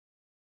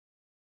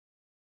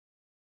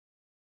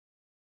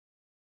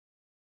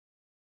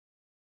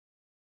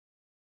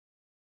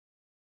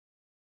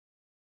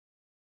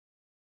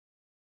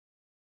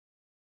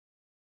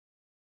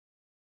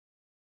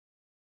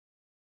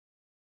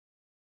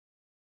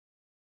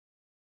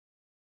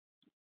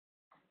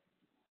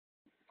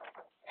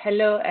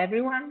Hello,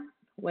 everyone.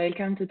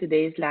 Welcome to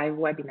today's live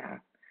webinar.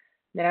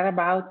 There are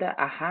about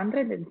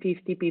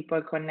 150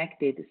 people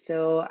connected,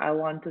 so I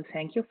want to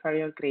thank you for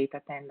your great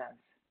attendance.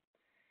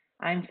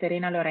 I'm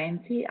Serena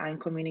Lorenzi. I'm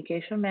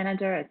Communication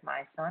Manager at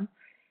Milestone,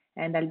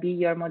 and I'll be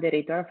your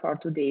moderator for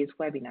today's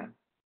webinar.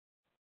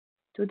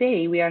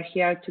 Today, we are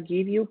here to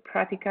give you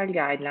practical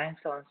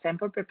guidelines on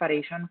sample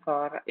preparation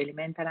for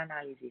elemental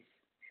analysis.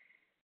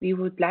 We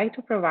would like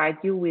to provide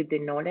you with the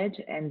knowledge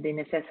and the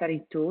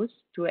necessary tools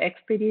to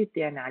expedite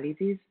the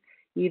analysis,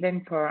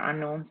 even for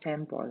unknown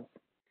samples.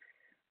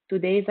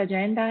 Today's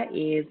agenda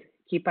is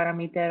key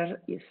parameters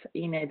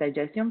in a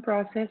digestion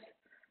process,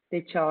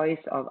 the choice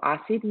of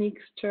acid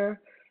mixture,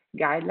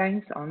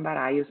 guidelines on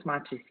various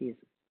matrices.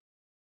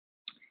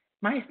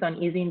 Milestone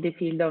is in the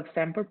field of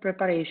sample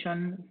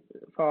preparation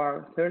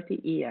for 30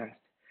 years.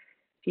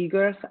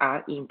 Figures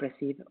are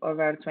impressive,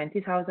 over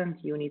 20,000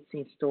 units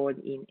installed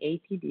in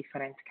 80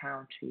 different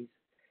countries.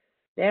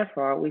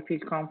 Therefore, we feel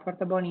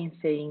comfortable in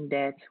saying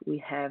that we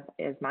have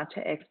as much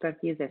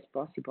expertise as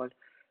possible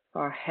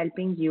for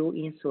helping you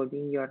in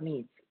solving your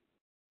needs.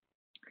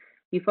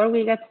 Before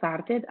we get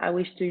started, I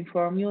wish to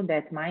inform you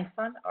that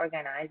Milestone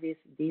organizes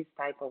these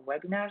type of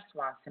webinars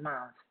once a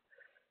month.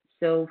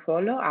 So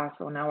follow us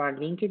on our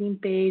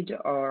LinkedIn page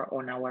or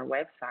on our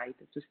website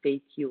to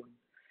stay tuned.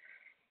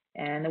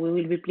 And we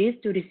will be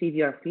pleased to receive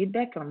your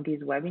feedback on this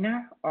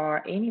webinar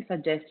or any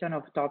suggestion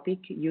of topic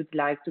you'd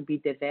like to be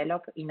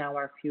developed in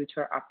our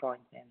future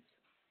appointments.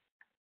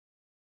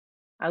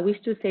 I wish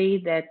to say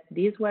that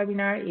this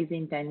webinar is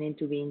intended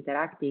to be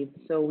interactive,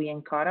 so we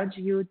encourage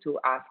you to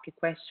ask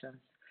questions.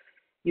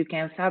 You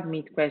can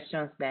submit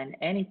questions then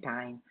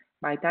anytime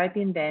by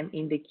typing them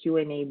in the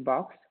Q&A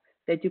box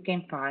that you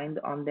can find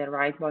on the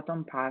right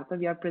bottom part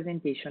of your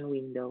presentation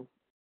window.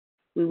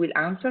 We will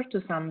answer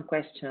to some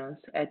questions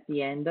at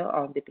the end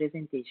of the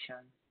presentation.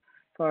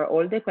 For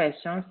all the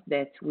questions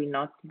that will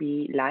not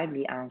be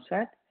lively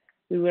answered,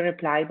 we will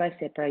reply by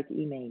separate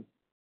email.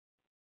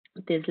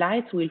 The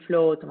slides will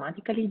flow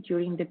automatically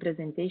during the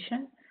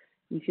presentation.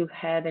 If you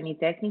have any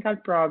technical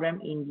problem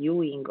in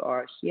viewing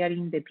or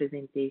hearing the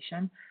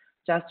presentation,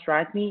 just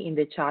write me in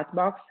the chat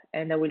box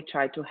and I will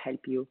try to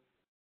help you.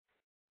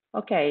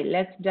 Okay,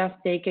 let's just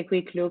take a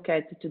quick look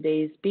at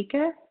today's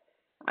speaker.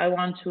 I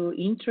want to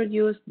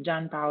introduce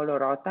Gianpaolo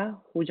Rota,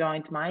 who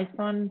joined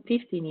Milestone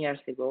 15 years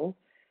ago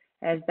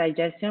as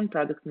Digestion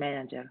Product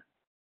Manager.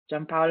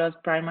 Gianpaolo's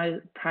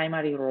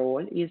primary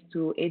role is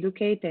to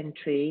educate and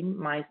train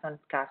Milestone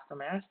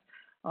customers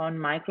on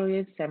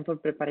microwave sample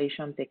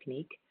preparation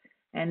technique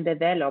and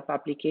develop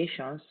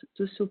applications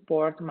to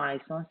support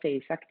Milestone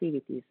sales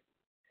activities.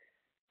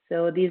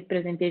 So this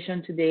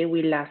presentation today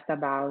will last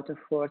about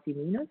 40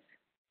 minutes.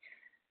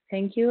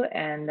 Thank you,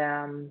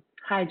 and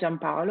hi,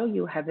 Gianpaolo,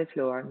 you have the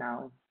floor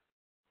now.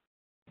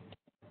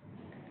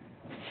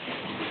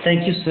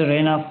 Thank you,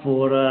 Serena,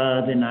 for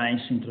the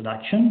nice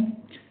introduction.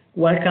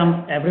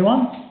 Welcome,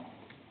 everyone.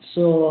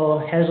 So,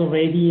 as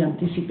already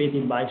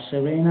anticipated by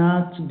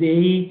Serena,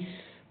 today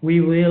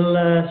we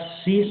will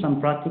see some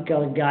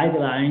practical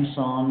guidelines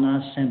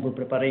on sample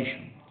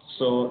preparation.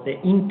 So, the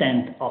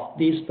intent of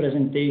this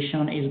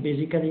presentation is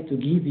basically to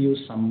give you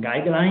some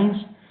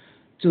guidelines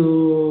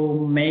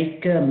to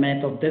make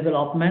method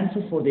development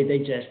for the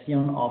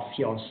digestion of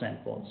your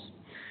samples.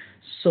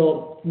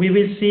 So we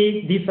will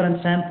see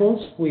different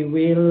samples. We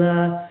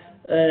will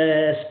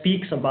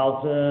speak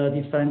about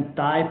different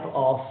type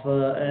of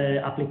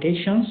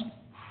applications.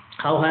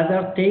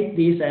 However, take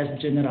this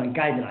as general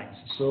guidelines.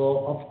 So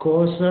of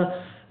course,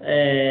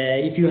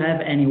 if you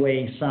have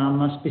anyway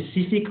some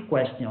specific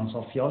questions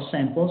of your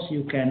samples,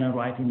 you can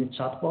write in the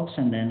chat box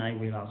and then I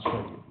will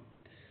answer you.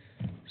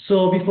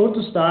 So before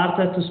to start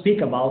to speak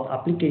about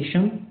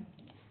application,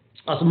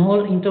 a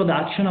small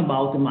introduction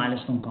about the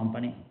Milestone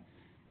company.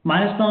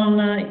 Milestone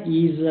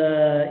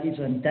is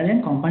an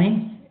Italian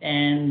company,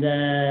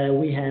 and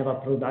we have a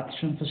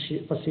production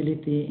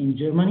facility in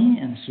Germany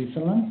and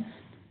Switzerland,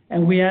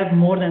 and we have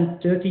more than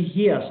 30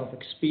 years of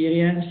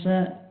experience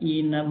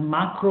in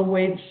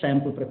microwave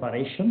sample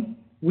preparation.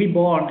 We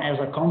born as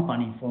a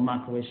company for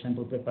microwave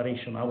sample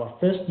preparation. Our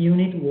first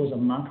unit was a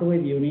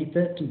microwave unit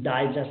to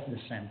digest the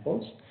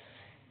samples,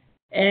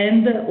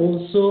 and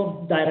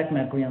also direct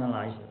mercury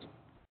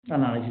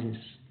analysis.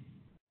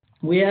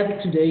 We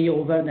have today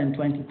over than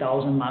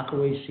 20,000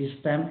 microwave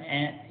systems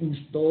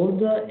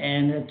installed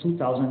and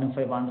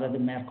 2,500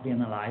 mercury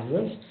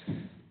analyzers.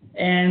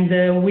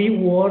 And we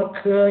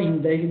work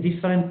in the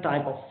different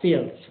type of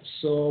fields.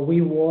 So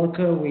we work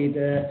with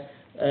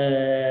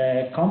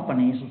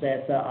companies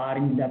that are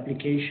in the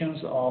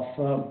applications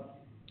of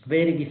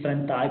very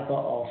different type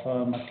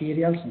of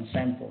materials and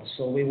samples.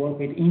 So we work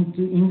with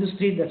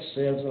industry that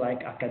serves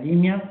like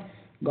academia,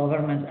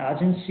 government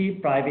agency,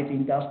 private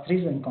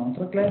industries and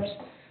contract labs.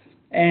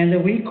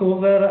 And we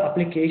cover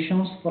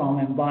applications from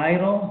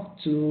enviro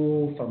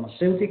to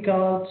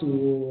pharmaceutical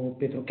to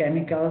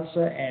petrochemicals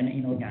and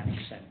inorganic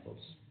samples.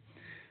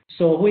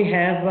 So we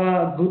have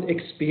a good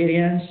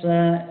experience,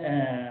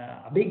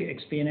 a big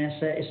experience,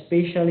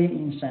 especially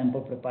in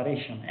sample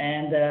preparation.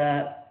 And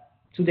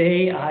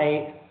Today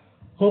I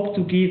hope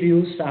to give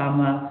you some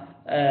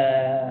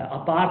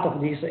a part of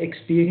this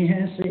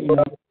experience in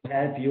order to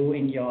help you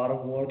in your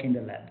work in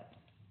the lab.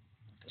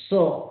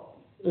 So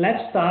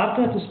let's start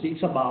to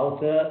speak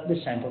about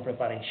the sample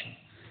preparation.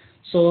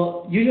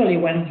 So usually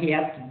when we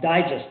have to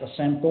digest a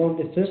sample,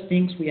 the first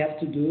things we have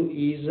to do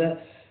is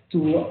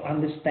to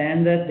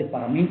understand the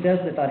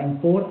parameters that are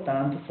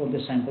important for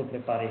the sample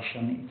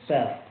preparation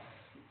itself.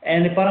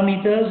 And the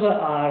parameters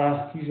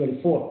are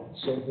usually four.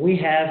 So we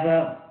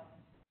have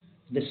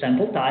the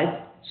sample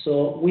type,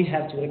 so we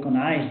have to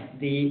recognize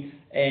the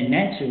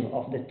nature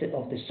of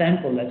the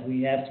sample that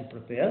we have to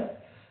prepare.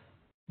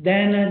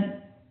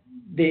 Then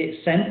the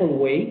sample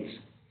weight,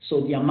 so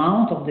the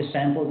amount of the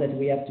sample that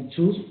we have to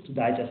choose to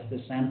digest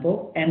the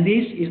sample, and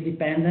this is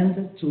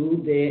dependent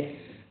to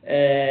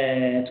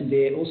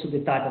also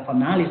the type of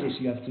analysis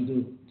you have to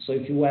do. So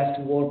if you have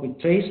to work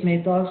with trace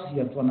metals, you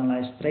have to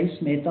analyze trace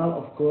metal,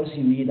 of course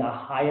you need a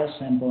higher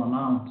sample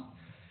amount.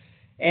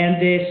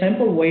 And the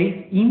sample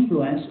weight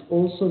influence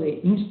also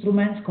the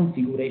instrument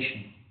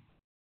configuration.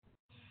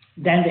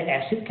 Then the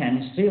acid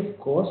chemistry, of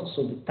course,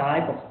 so the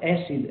type of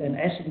acid and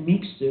acid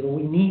mixture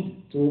we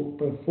need to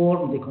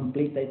perform the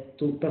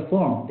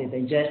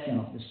digestion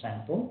of the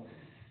sample,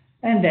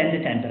 and then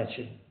the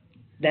temperature.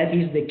 That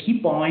is the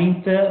key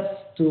point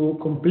to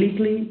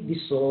completely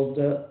dissolve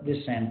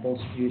the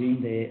samples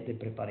during the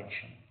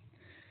preparation.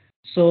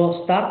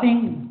 So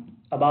starting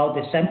about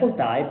the sample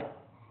type,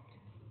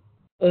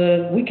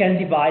 we can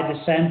divide the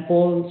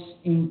samples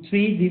in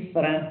three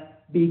different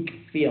big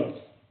fields.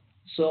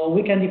 So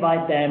we can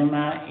divide them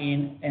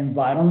in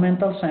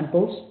environmental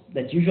samples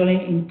that usually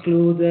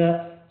include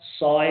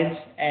soils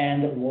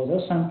and water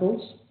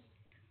samples,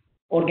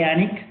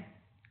 organic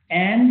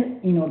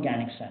and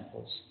inorganic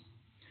samples.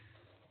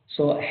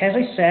 So as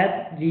I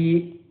said,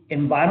 the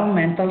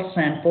environmental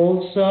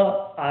samples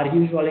are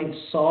usually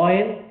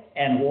soil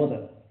and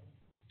water.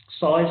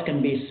 Soils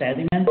can be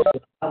sediments,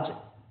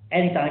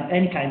 any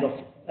kind of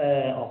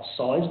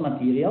soils,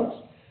 materials.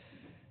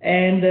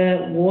 And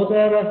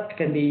water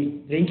can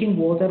be drinking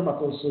water, but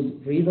also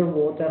river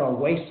water or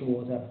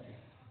wastewater.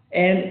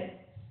 And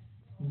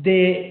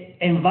the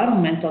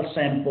environmental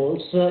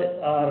samples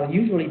are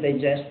usually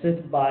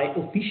digested by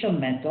official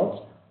methods,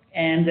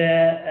 and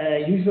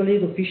usually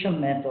the official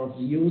methods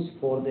used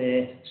for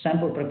the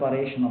sample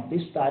preparation of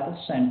this type of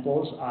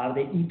samples are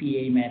the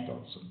EPA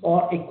methods,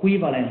 or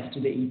equivalent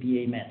to the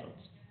EPA methods.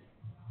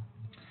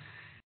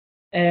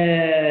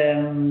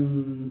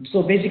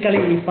 So basically,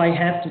 if I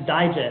have to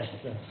digest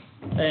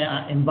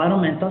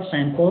environmental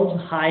samples,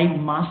 I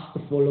must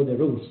follow the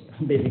rules,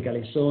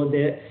 basically. So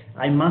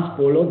I must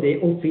follow the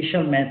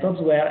official methods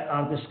where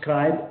are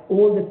described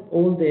all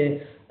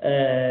the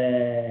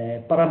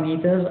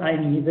parameters I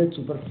needed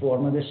to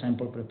perform the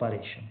sample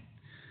preparation.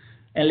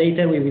 And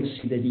later we will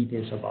see the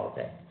details about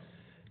that.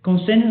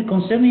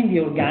 Concerning the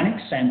organic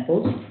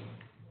samples,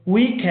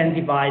 we can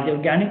divide the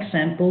organic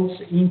samples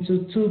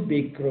into two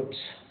big groups.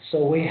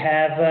 So we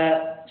have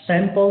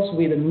samples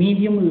with a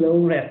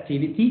medium-low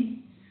reactivity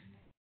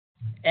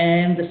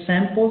and the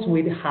samples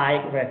with high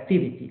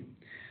reactivity.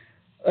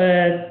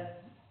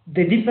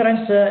 The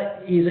difference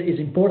is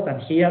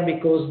important here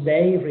because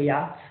they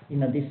react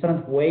in a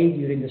different way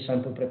during the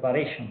sample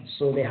preparation.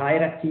 So the high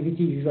reactivity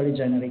usually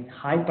generates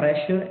high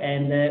pressure,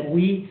 and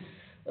we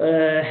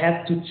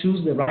have to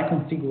choose the right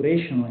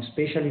configuration,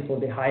 especially for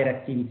the high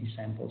reactivity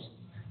samples.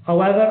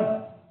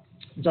 However,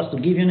 just to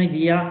give you an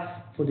idea,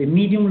 for the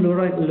medium-low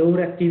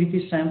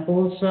reactivity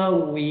samples,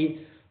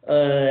 we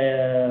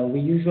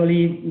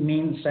usually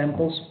mean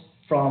samples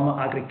from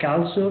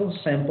agriculture,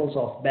 samples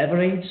of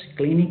beverage,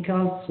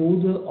 clinical,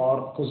 food,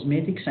 or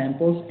cosmetic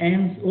samples,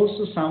 and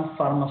also some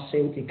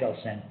pharmaceutical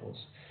samples.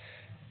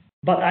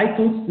 But I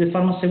put the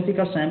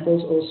pharmaceutical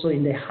samples also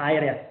in the high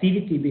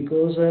reactivity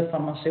because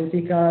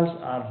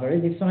pharmaceuticals are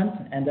very different,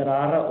 and there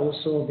are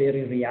also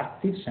very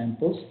reactive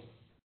samples.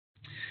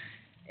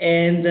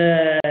 And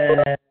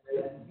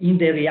in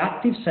the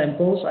reactive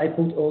samples, I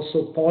put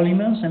also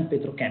polymers and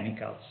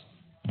petrochemicals.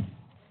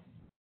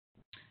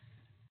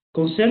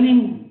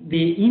 Concerning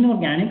the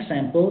inorganic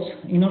samples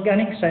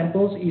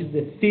is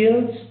the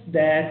fields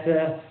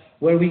that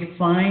where we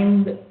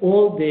find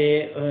all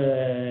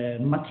the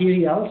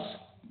materials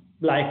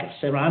like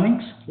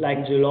ceramics,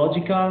 like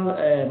geological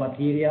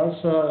materials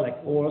like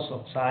ores,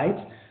 oxides,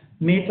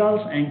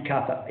 metals, and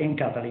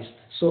catalysts.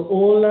 So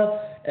all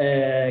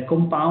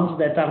compounds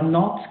that are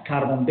not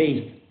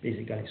carbon-based,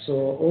 basically. So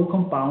all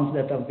compounds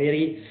that are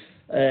very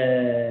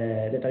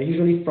that are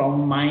usually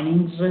from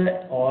minings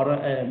or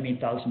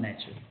metals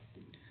nature.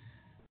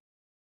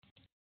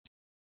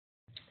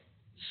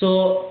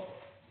 So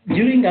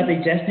during a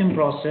digestion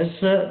process,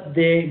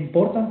 the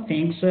important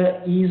things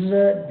is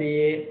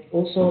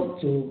also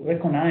to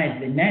recognize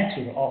the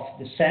nature of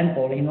the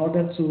sample in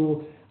order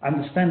to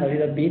understand a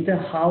little bit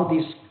how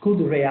this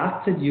could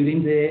react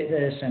during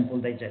the sample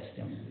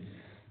digestion.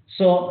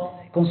 So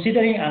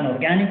considering an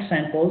organic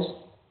samples,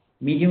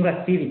 medium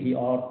reactivity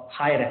or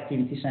high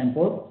reactivity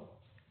sample,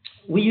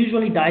 we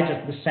usually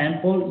digest the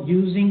sample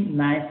using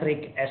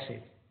nitric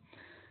acid.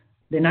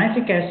 The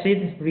nitric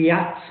acid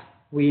reacts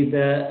with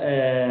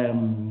the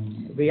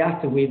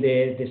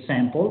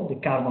sample, the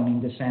carbon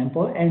in the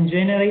sample, and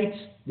generates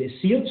the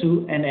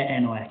CO2 and the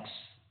NOx.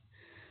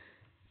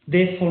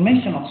 The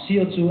formation of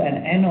CO2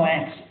 and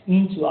NOx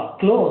into a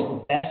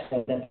closed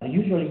vessel that are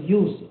usually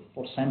used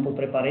for sample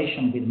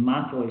preparation with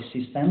microwave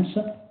systems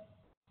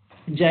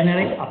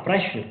generate a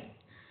pressure.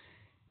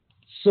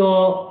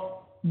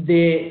 So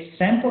the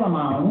sample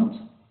amount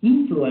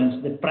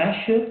influences the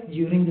pressure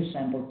during the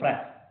sample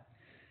prep.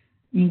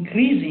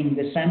 Increasing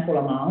the sample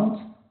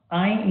amount,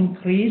 I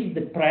increase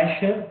the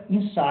pressure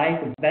inside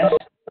the vessel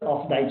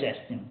of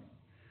digestion.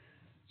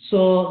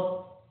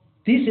 So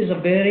this is a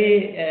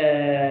very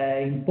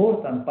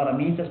important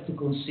parameter to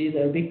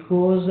consider,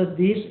 because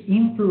this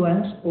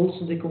influences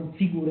also the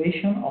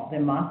configuration of the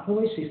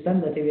microwave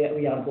system that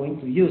we are going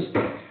to use.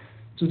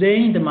 Today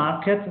in the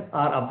market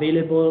are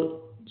available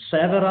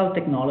several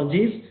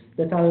technologies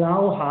that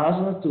allow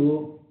us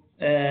to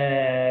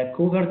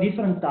cover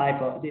different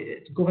type of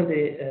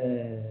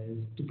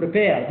to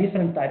prepare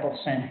different type of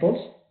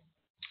samples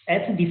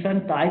at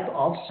different type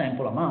of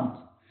sample amount.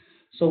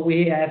 So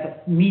we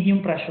have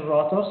medium pressure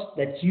rotors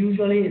that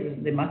usually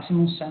the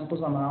maximum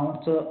samples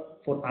amount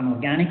for an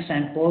organic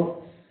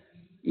sample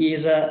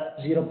is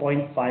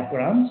 0.5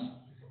 grams.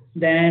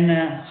 Then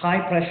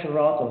high pressure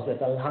rotors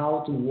that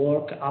allow to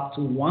work up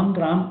to 1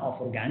 gram of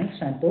organic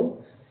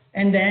sample.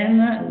 And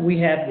then we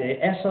have the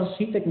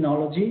SRC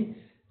technology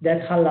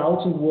that allow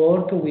to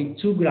work with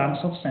 2 grams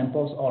of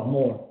samples or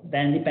more.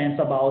 Then depends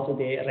about the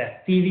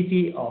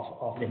reactivity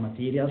of the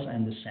materials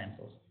and the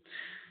samples.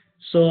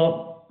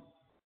 So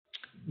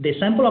the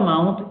sample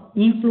amount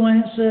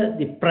influence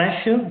the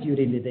pressure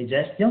during the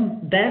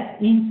digestion,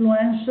 that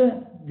influence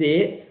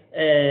the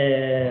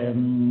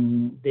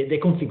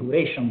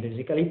configuration,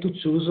 basically, to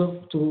choose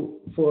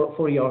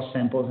for your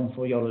samples and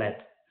for your lab.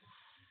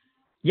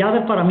 The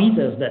other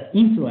parameters that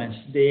influence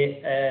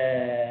the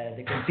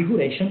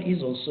configuration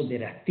is also the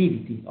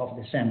reactivity of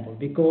the sample,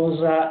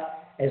 because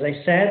as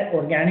I said,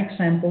 organic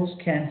samples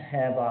can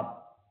have a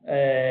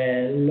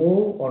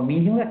low or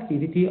medium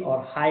reactivity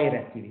or high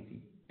reactivity.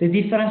 The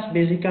difference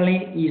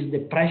basically is the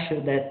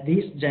pressure that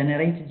this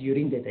generates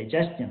during the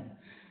digestion.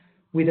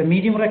 With a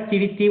medium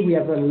reactivity, we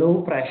have a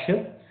low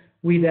pressure.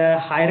 With a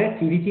high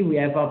reactivity, we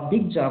have a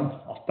big jump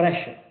of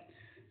pressure.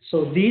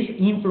 So this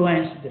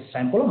influences the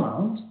sample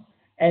amount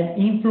and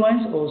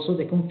influence also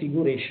the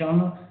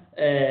configuration,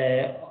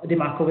 the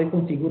microwave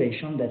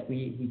configuration that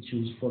we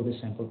choose for the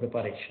sample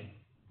preparation.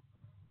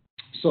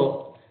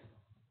 So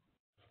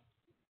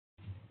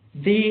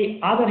the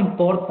other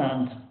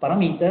important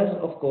parameters,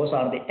 of course,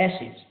 are the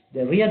acids,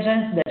 the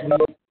reagents that we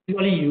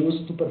usually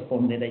use to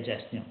perform the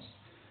digestions.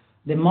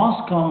 The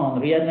most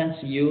common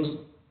reagents used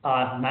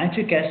are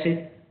nitric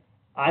acid,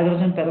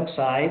 hydrogen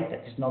peroxide,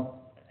 that is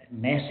not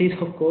an acid,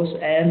 of course,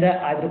 and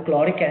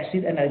hydrochloric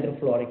acid and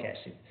hydrofluoric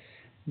acid.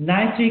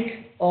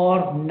 Nitric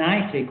or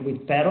nitric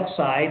with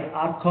peroxide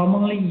are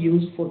commonly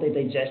used for the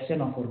digestion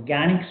of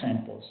organic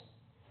samples,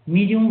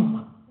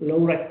 medium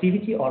low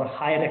reactivity or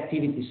high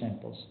reactivity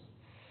samples.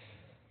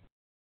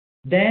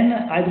 Then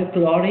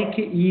hydrochloric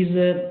is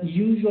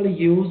usually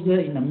used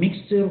in a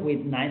mixture with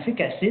nitric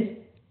acid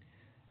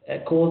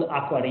called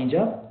aqua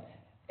regia,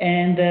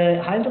 and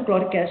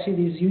hydrochloric acid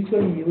is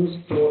usually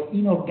used for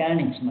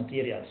inorganic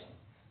materials,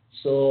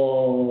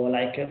 so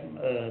like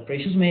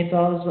precious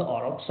metals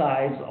or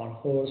oxides or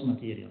coarse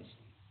materials.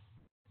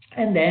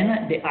 And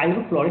then the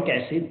hydrofluoric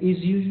acid is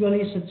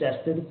usually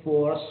suggested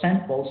for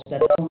samples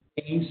that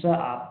contains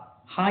a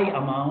high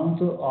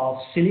amount of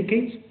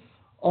silicates,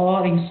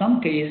 or in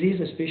some cases,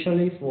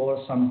 especially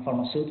for some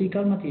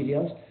pharmaceutical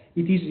materials,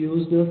 it is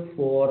used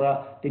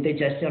for the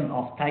digestion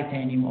of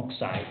titanium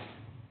oxide.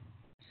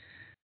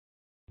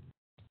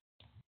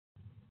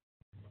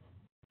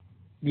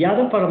 The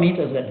other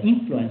parameters that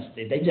influence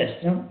the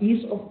digestion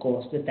is, of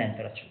course, the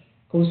temperature.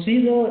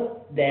 Consider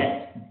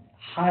that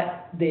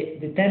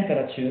the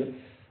temperature,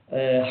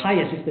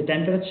 highest is the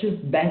temperature,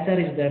 better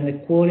is then the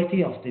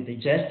quality of the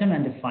digestion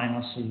and the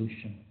final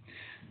solution.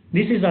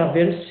 This is a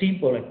very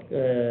simple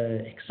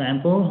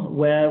example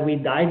where we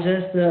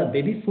digest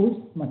baby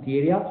food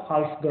material,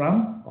 half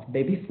gram of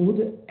baby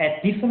food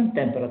at different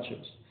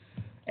temperatures,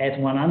 at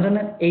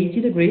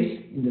 180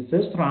 degrees in the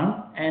first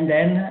run, and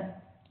then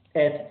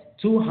at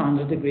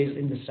 200 degrees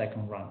in the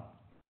second run.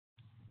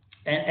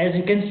 And as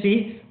you can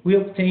see, we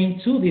obtain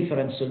two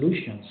different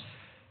solutions,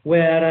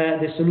 where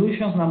the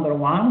solutions number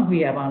one,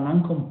 we have an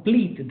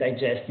incomplete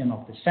digestion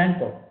of the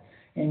sample.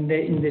 In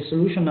the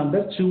solution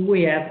number two,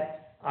 we have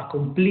a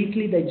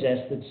completely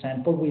digested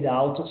sample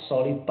without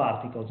solid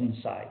particles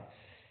inside.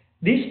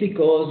 This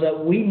because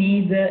we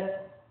need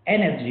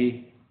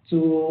energy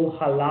to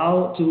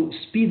allow to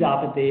speed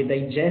up the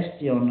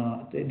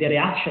digestion, the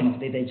reaction of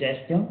the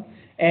digestion,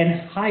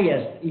 and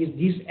highest is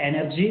this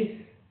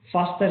energy,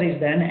 faster is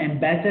then and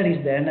better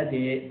is then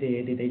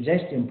the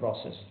digestion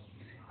process.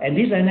 And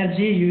this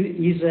energy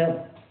is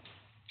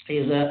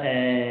is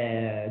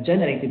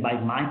generated by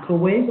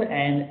microwave,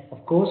 and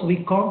of course we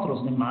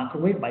control the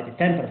microwave by the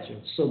temperature.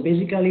 So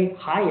basically,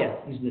 higher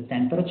is the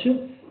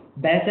temperature,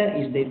 better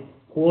is the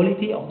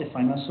quality of the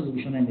final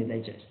solution and the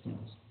digestion.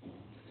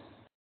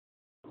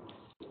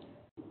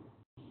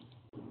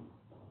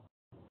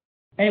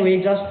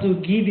 Anyway, just to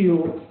give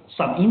you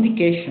some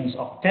indications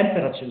of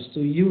temperatures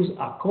to use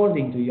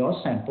according to your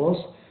samples,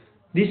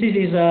 this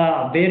is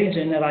a very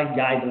general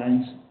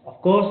guidelines.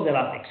 Of course, there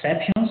are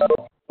exceptions.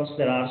 Of course,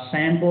 there are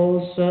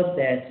samples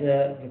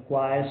that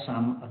require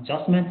some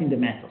adjustment in the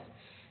method.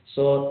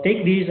 So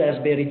take these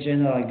as very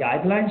general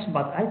guidelines,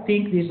 but I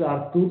think these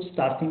are good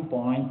starting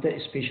point,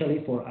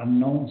 especially for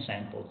unknown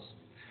samples.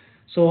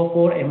 So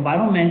for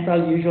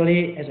environmental,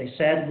 usually, as I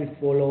said, we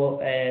follow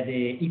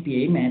the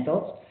EPA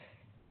method,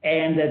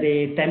 and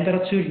the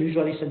temperature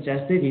usually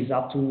suggested is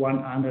up to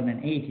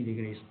 180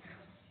 degrees.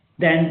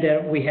 Then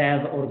there we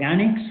have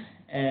organics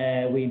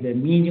with a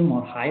medium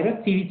or higher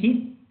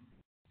activity,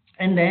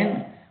 and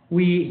then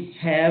we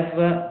have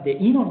the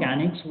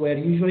inorganics, where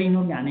usually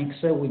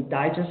inorganics we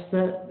digest,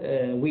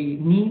 we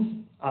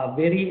need a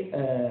very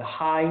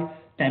high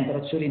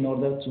temperature in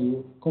order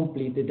to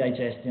complete the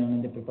digestion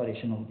and the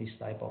preparation of this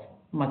type of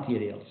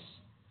materials.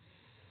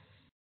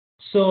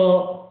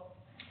 So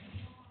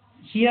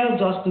here,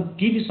 just to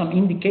give you some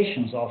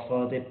indications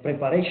of the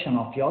preparation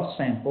of your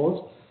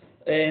samples,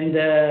 and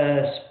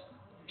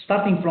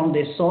starting from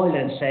the soil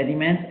and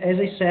sediment, as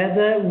I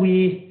said,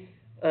 we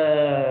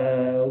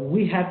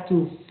have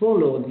to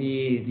follow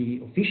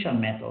the official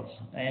methods,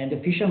 and the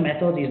official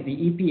method is the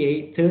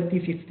EPA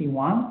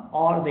 3051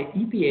 or the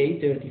EPA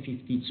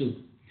 3052.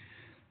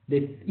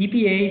 The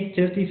EPA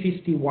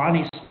 3051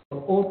 is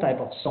for all type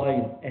of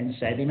soil and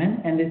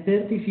sediment, and the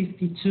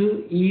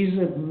 3052 is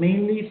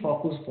mainly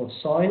focused for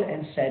soil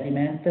and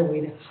sediment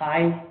with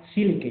high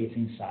silicates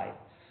inside.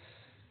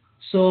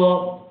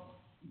 So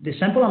the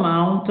sample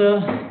amount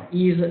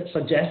is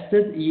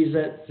suggested is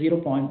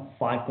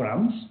 0.5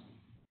 grams,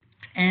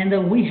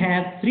 and we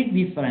have 3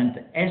 different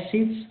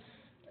acids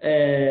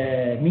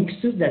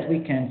mixtures that we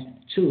can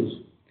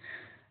choose.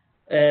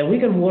 We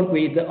can work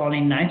with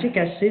only nitric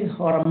acid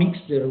or a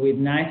mixture with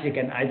nitric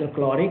and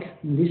hydrochloric.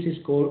 This is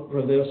called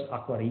reverse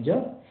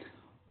aquaregia.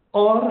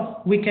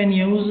 Or we can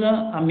use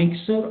a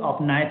mixture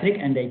of nitric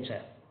and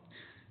HF.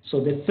 So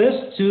the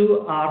first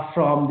 2 are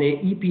from the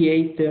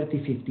EPA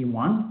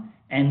 3051,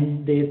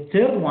 and the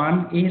third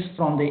one is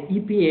from the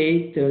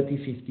EPA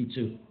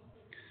 3052.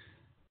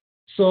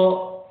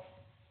 So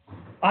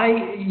I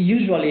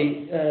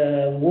usually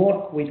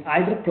work with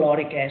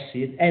hydrochloric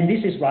acid, and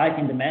this is right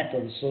in the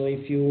method. So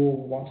if you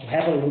want to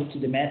have a look to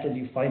the method,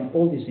 you find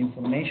all this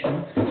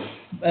information.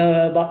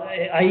 But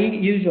I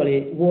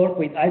usually work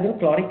with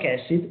hydrochloric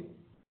acid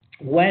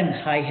when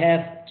I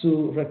have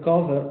to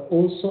recover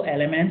also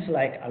elements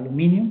like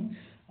aluminium,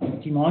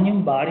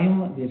 antimonium,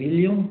 barium,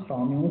 beryllium,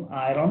 chromium,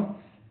 iron,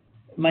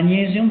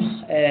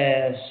 magnesium,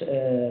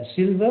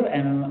 silver,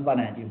 and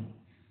vanadium.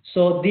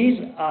 So these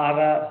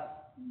are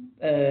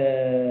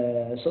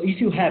so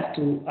if you have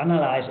to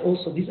analyze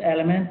also this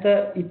element,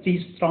 it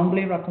is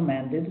strongly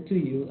recommended to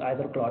use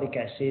hydrochloric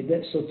acid,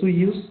 so to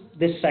use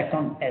the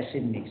second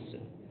acid mixture.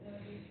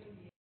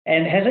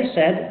 And as I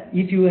said,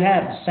 if you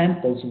have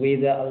samples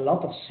with a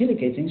lot of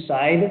silicates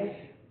inside,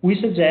 we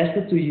suggest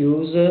to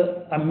use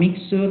a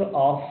mixture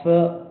of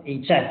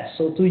HF,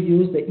 so to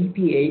use the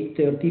EPA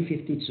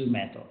 3052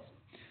 method.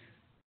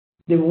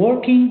 The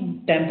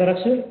working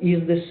temperature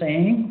is the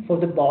same for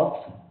the both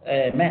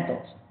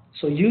methods.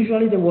 So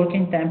usually the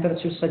working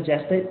temperature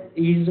suggested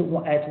is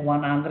at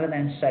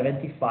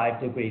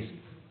 175 degrees.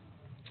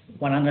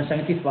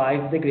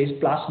 175 degrees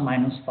plus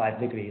minus 5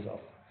 degrees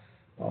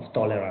of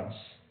tolerance.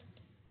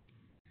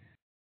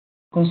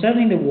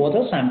 Concerning the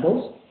water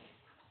samples,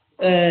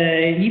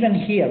 even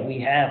here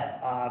we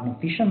have an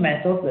official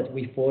method that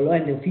we follow,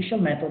 and the official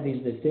method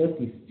is the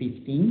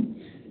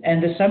 3015,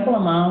 and the sample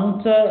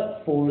amount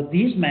for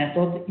this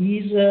method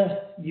is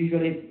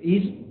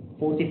usually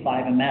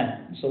 45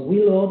 ml. So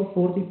we load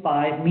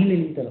 45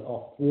 milliliters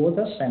of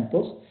water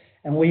samples,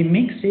 and we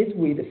mix it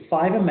with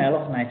 5 ml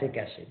of nitric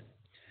acid.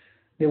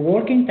 The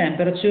working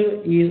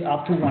temperature is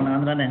up to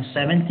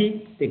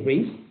 170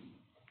 degrees,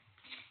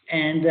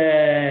 and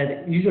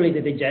usually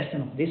the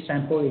digestion of this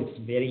sample is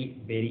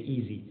very, very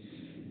easy.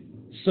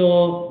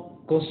 So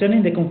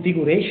concerning the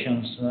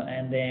configurations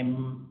and the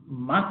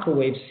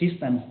microwave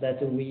systems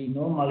that we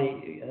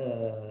normally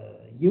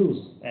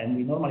use and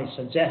we normally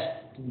suggest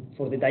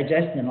for the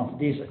digestion of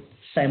these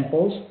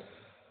samples,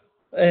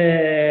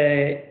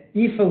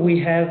 if we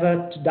have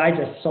to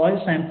digest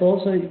soil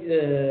samples,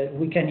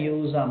 we can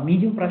use a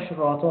medium pressure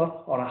rotor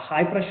or a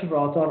high pressure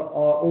rotor,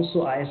 or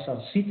also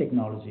ISRC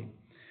technology.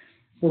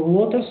 For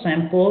water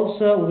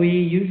samples, we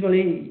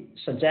usually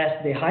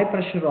suggest the high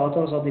pressure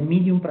rotors or the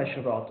medium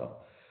pressure rotor.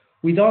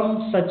 We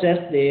don't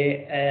suggest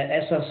the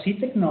SRC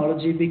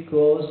technology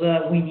because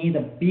we need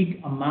a big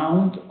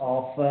amount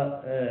of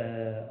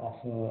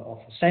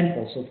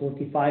samples, so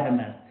 45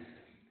 ml.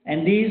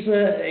 And these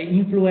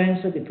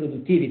influence the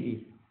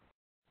productivity.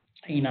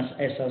 in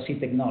SRC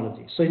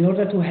technology. So in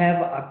order to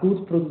have a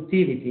good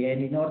productivity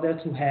and in order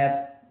to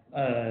have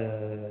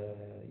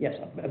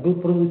a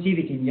good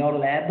productivity in your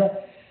lab,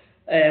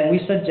 we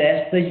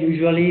suggest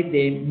usually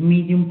the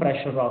medium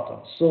pressure rotor.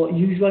 So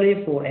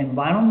usually for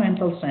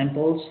environmental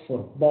samples for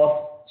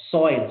both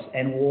soils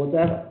and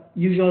water,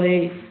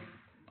 usually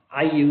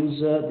I use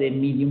the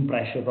medium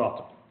pressure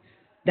rotor.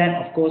 Then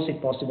of course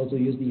it's possible to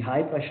use the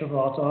high pressure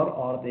rotor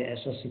or the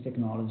SRC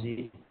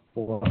technology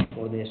for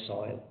the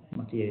soil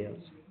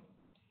materials.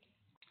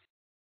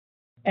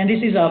 And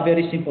this is a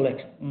very simple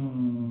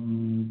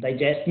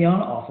digestion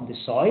of the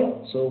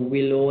soil. So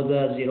we load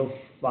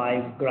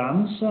 0.5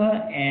 grams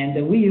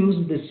and we use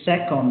the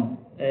second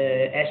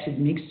acid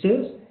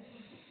mixture.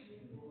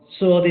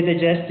 So the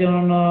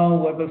digestion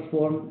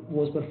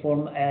was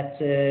performed at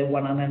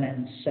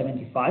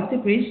 175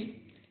 degrees.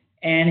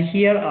 And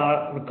here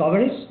are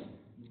recoveries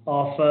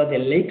of the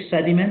lake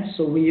sediments.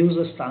 So we use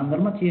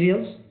standard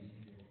materials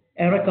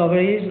and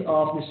recoveries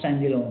of the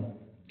sandy loam.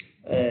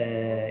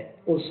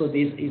 Also,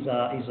 this is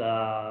a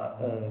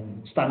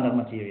standard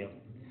material.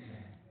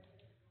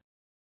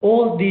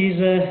 All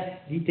these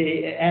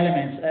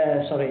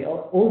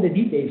all the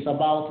details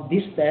about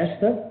this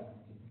test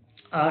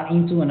are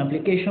into an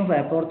application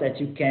report that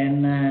you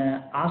can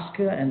ask,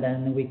 and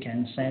then we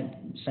can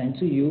send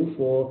to you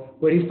for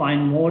where you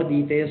find more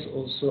details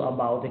also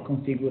about the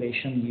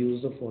configuration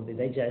used for the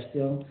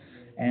digestion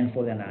and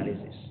for the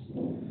analysis.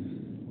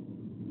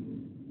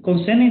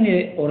 Concerning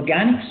the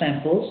organic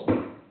samples,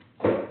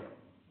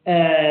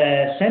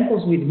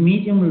 samples with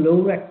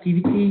medium-low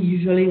activity,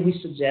 usually we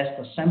suggest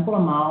a sample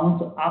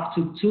amount up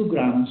to 2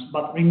 grams,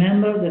 but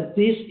remember that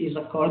this is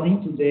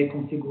according to the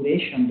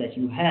configuration that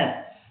you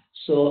have.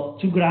 So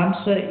 2 grams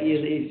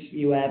is if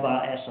you have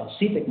a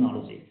SRC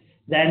technology.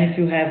 Then if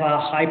you have a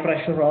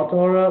high-pressure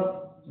rotor,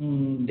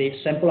 the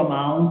sample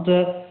amount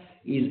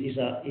is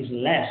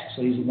less,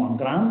 so is 1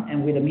 gram,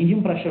 and with a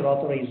medium-pressure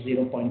rotor is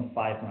 0.5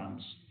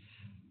 grams.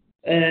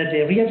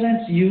 The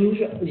reagents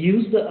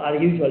used are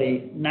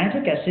usually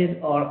nitric acid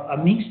or a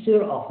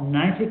mixture of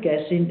nitric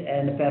acid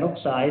and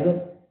peroxide,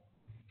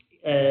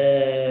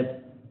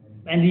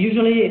 and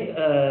usually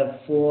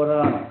for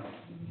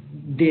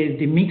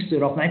the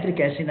mixture of nitric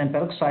acid and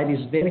peroxide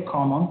is very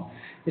common,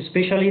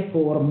 especially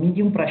for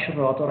medium pressure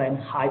rotor and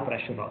high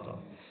pressure rotor,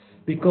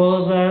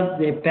 because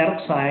the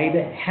peroxide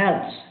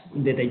helps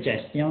in the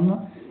digestion,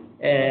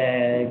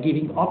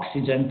 giving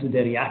oxygen to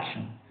the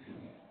reaction.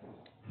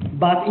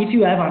 But if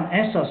you have an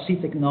SRC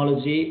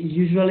technology,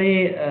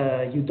 usually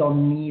you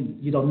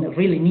don't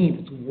really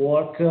need to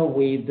work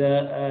with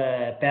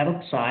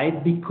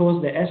peroxide,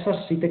 because the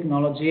SRC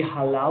technology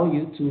allows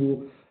you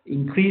to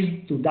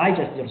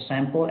digest your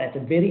sample at a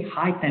very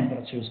high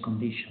temperatures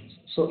conditions.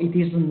 So it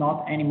is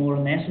not anymore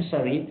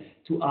necessary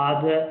to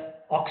add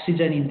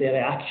oxygen in the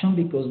reaction,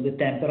 because the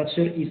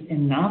temperature is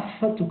enough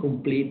to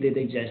complete the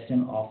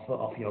digestion of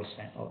your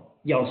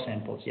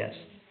samples. Yes.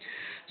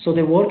 So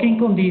the working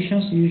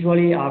conditions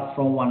usually are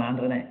from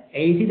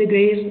 180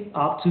 degrees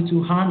up to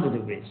 200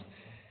 degrees.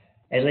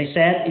 As I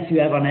said, if you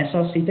have an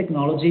SRC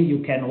technology, you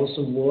can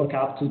also work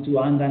up to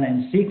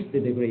 260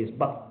 degrees.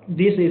 But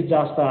this is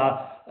just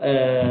a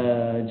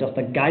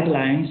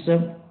guidelines,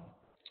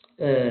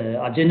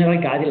 a general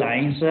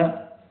guidelines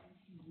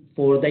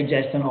for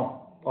digestion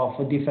of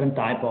a different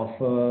type of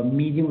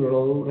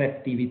medium-low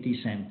reactivity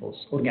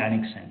samples,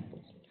 organic samples.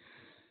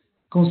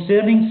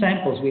 Concerning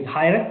samples with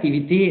higher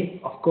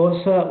activity, of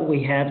course,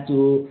 we have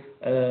to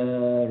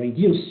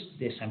reduce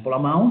the sample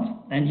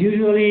amount, and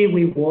usually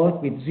we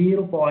work with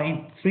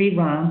 0.3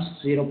 grams,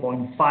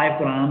 0.5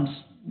 grams,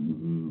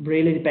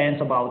 really depends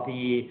about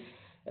the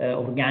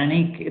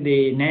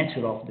the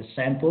nature of the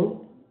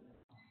sample.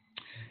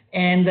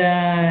 And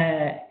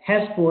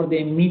as for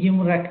the medium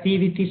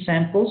reactivity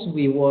samples,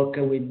 we work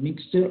with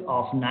mixture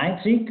of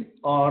nitric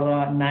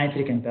or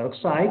nitric and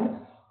peroxide,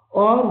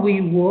 or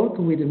we work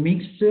with a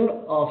mixture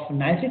of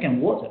nitric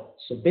and water.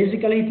 So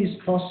basically it is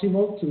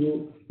possible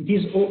it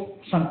is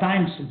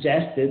sometimes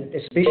suggested,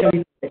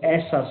 especially the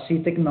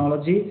SRC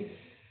technology,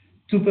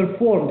 to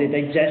perform the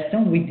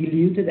digestion with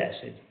diluted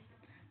acid,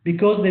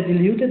 because the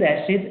diluted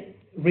acid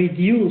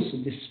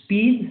reduces the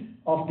speed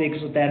of the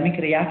exothermic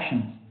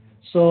reaction.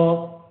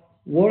 So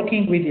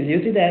working with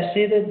diluted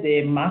acid,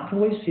 the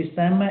microwave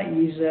system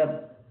is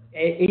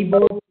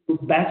able to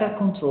better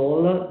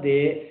control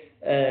the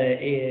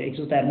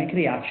exothermic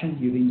reaction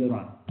during the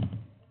run.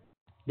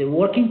 The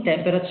working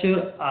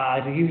temperature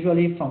are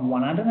usually from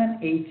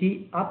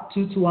 180 up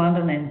to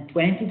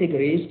 220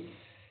 degrees,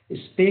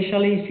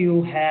 especially if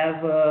you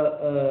have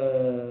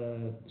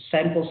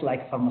samples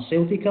like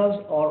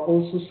pharmaceuticals, or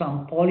also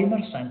some polymer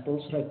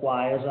samples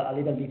requires a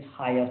little bit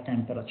higher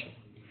temperature.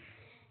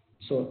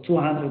 So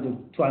 200 to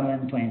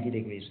 220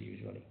 degrees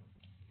usually.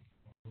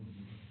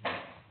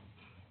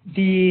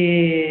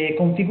 The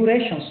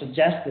configuration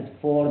suggested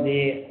for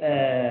the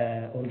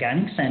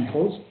organic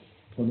samples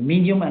for the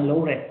medium and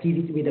low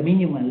reactivity, with the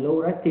medium and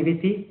low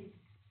reactivity,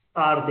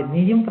 are the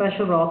medium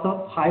pressure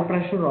rotor, high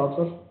pressure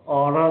rotor,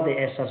 or the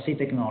SRC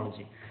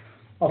technology.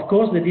 Of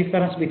course, the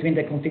difference between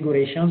the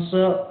configurations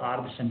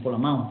are the sample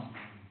amount.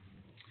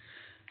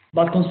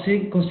 But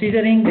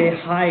considering the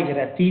high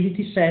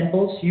reactivity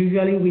samples,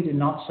 usually we do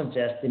not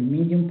suggest the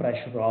medium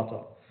pressure rotor.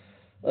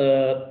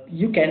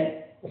 You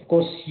can, of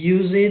course,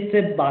 use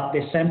it, but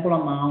the sample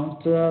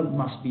amount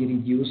must be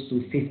reduced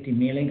to 50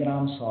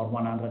 milligrams or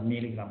 100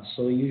 milligrams.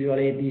 So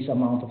usually this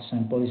amount of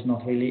sample is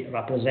not really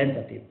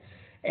representative.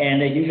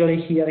 And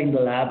usually here in the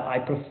lab, I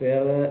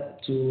prefer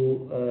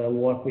to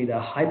work with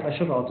a high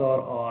pressure rotor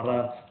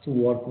or to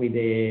work with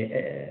the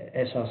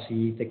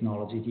SRC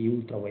technology, the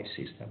ultra wave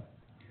system.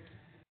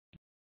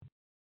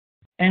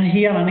 And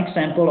here an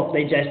example of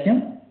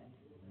digestion.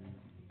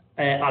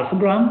 Half a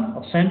gram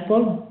of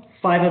sample,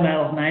 5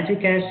 ml of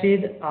nitric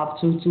acid up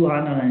to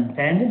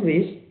 210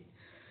 degrees.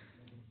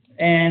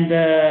 And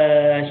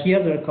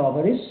here the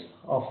recoveries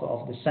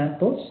of the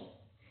samples.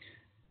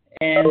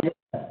 And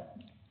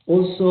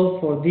also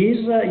for this,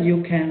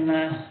 you can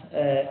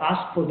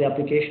ask for the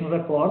application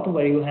report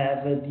where you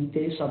have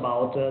details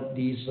about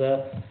this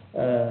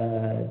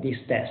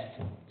test.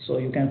 So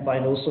you can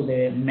find also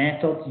the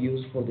method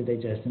used for the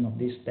digestion of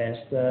this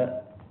test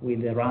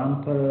with the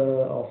ramp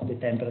of the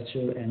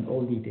temperature and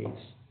all details.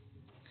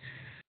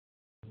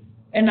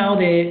 And now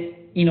the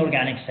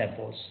inorganic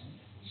samples.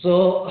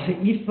 So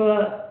if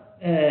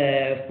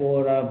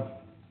for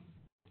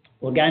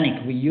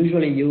organic we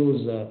usually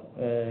use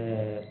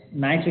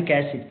nitric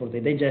acid for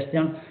the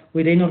digestion,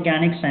 with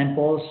inorganic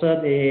samples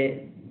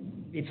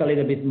it's a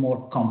little bit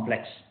more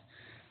complex.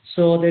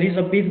 So there is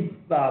a big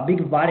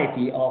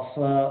variety of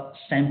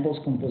samples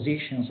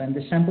compositions, and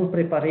the sample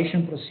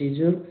preparation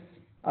procedure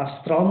are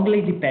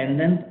strongly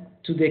dependent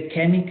to the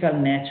chemical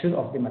nature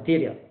of the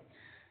material.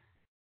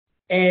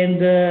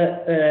 And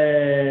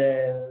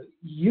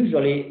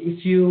usually,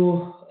 if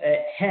you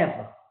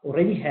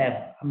already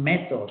have a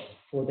method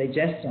for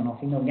digestion of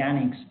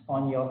inorganics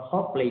on your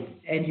hot plate,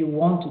 and you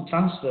want to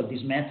transfer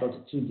this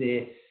method to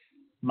the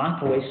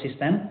microwave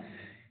system,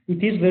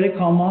 it is very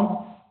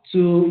common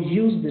to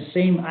use the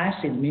same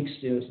acid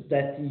mixtures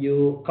that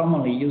you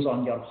commonly use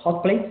on your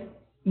hot plate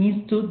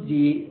into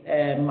the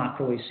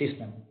microwave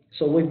system.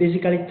 So we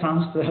basically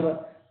transfer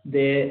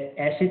the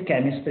acid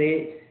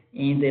chemistry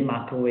in the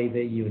microwave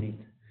unit.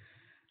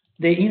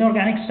 The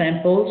inorganic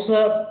samples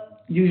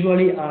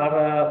usually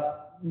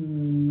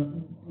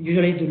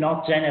do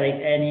not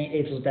generate any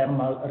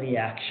exothermal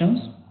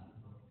reactions.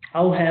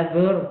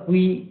 However,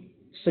 we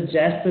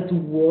suggest to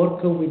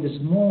work with a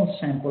small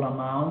sample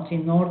amount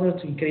in order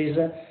to increase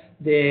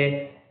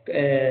the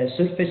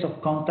surface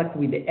of contact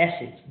with the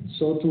acid,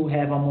 so to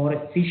have a more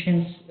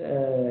efficient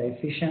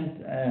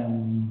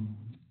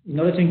in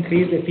order to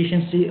increase the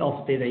efficiency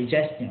of the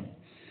digestion.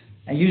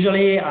 And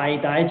usually I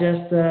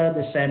digest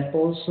the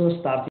samples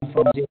starting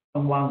from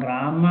 0.1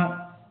 gram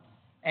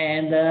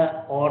and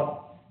or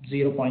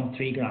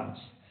 0.3 grams.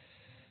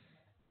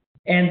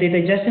 And the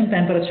digestion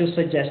temperature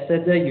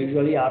suggested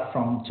usually are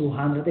from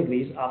 200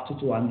 degrees up to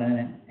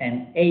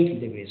 280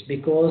 degrees,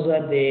 because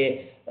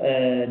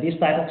these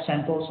type of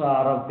samples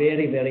are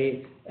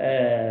very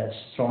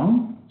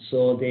strong.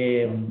 So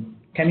the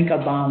chemical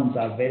bonds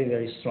are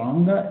very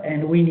strong,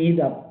 and we need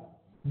a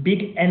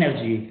big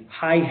energy,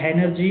 high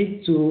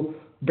energy, to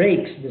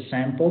break the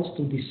samples,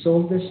 to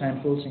dissolve the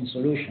samples in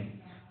solution.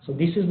 So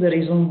this is the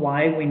reason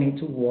why we need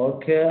to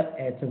work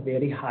at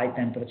very high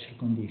temperature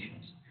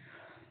conditions.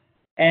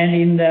 And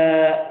in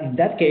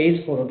that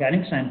case, for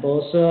organic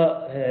samples,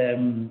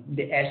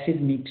 the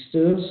acid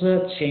mixtures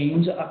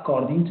change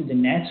according to the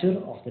nature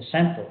of the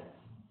sample.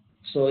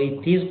 So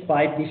it is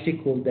quite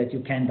difficult that you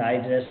can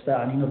digest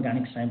an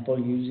inorganic sample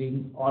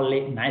using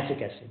only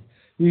nitric acid.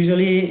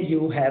 Usually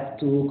you have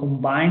to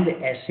combine the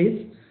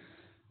acid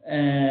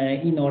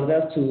in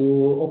order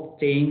to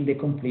obtain the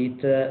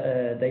complete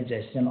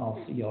digestion of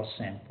your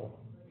sample.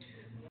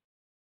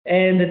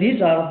 And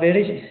these are a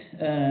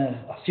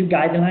few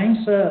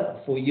guidelines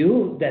for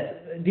you.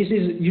 That this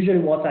is usually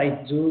what I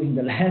do in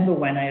the lab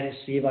when I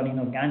receive an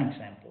inorganic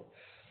sample.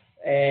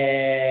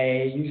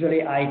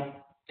 Usually I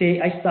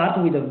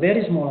start with a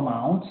very small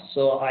amount,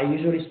 so I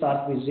usually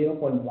start with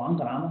 0.1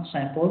 gram of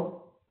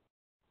sample,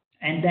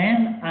 and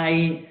then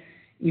I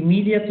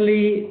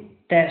immediately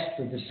test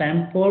the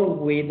sample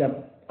with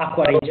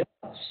aqua reagent,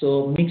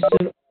 so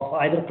mixture of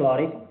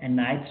hydrochloric and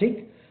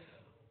nitric,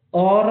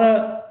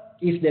 or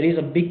if there is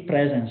a big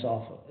presence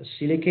of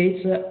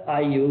silicates,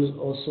 I use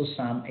also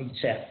some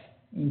HF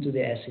into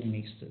the acid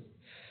mixture.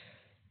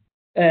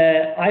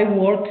 I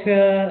work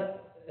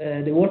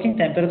the working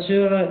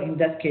temperature in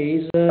that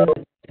case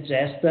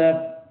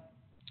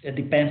it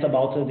depends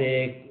about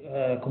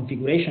the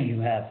configuration you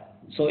have.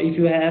 So if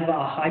you have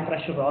a high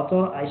pressure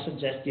rotor, I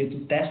suggest you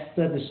to test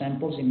the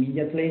samples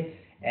immediately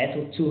at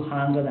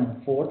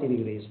 240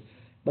 degrees.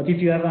 But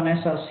if you have an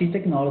SRC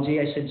technology,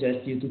 I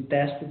suggest you to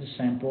test the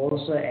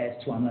samples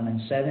at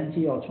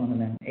 270 or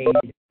 280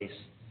 degrees.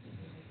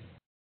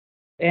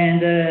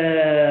 And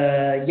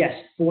yes,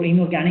 for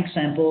inorganic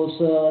samples,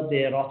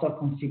 the rotor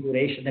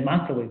configuration, the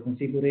microwave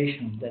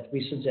configuration that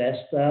we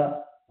suggest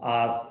are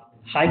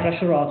high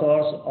pressure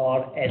rotors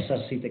or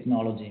SRC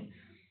technology.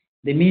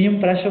 The medium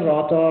pressure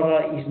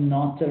rotor is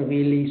not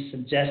really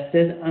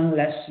suggested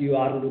unless you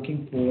are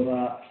looking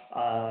for,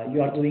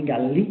 you are doing a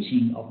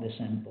leaching of the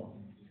sample.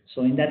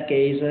 So in that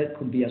case, it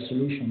could be a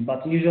solution.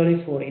 But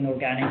usually for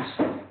inorganics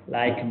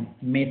like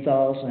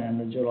metals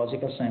and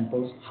geological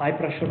samples, high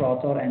pressure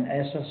rotor and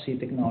SRC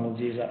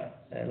technologies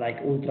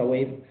like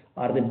ultrawave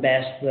are the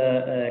best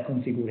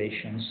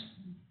configurations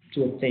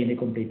to obtain the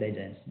complete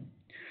digestion.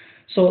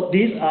 So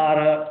these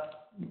are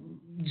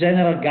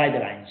general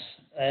guidelines.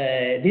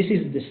 This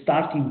is the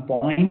starting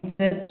point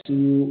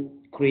to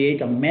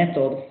create a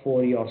method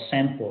for your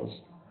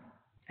samples.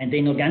 And the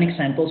inorganic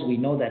samples, we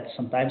know that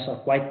sometimes are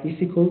quite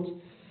difficult.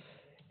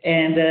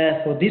 And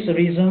for this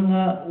reason,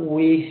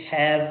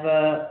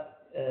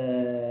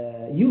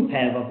 you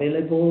have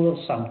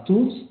available some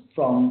tools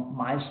from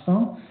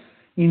Milestone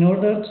in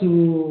order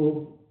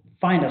to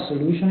find a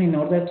solution, in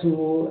order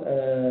to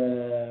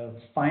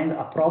find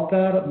a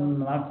proper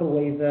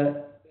microwave,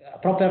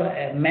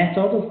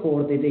 method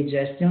for the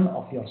digestion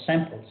of your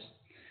samples.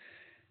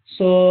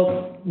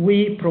 So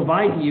we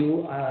provide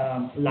you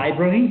a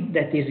library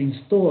that is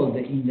installed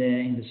in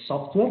the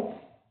software,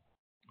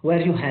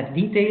 where you have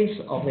details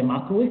of the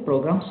microwave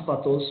programs,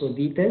 but also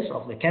details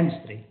of the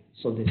chemistry,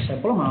 so the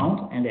sample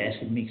amount and the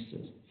acid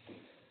mixtures.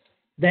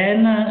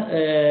 Then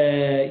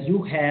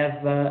you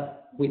have,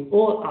 with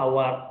all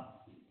our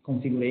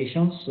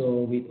configurations,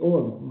 so with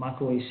all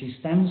microwave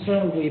systems,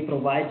 we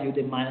provide you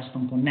the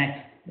Milestone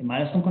Connect. The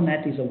Milestone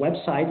Connect is a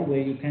website where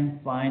you can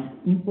find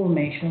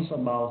information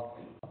about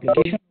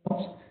application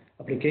notes,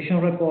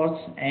 application reports,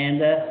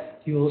 and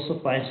you also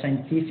find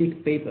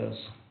scientific papers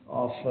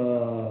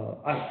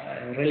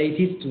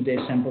related to the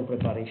sample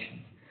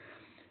preparation.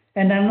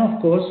 And then,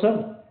 of course,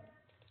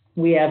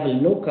 we have a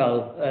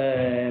local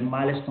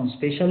Milestone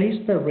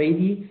specialist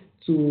ready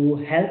to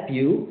help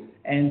you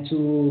and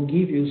to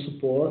give you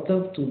support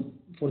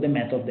for the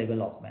method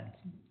development.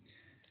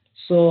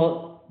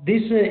 So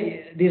these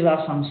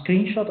are some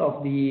screenshots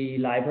of the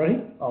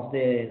library of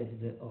the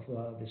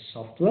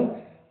software,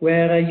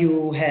 where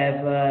you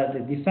have the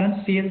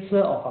different fields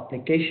of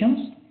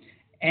applications,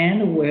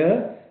 and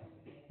where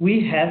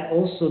we have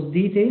also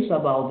details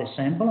about the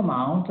sample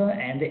amount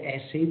and the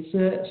acids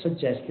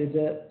suggested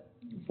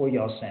for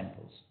your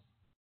samples.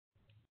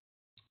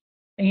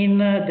 In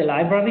the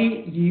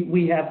library,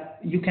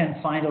 you can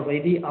find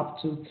already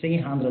up to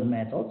 300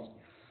 methods.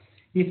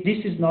 If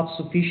this is not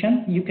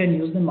sufficient, you can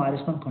use the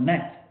Milestone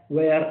Connect,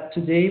 where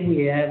today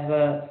we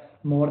have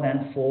more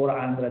than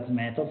 400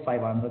 methods,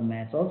 500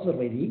 methods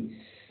already.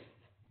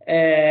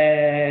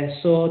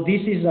 So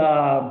this is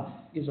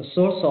a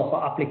source of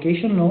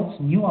application notes,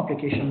 new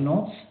application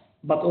notes,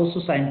 but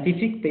also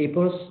scientific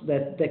papers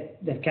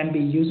that can be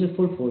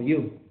useful for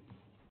you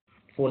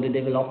for the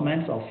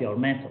development of your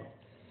method.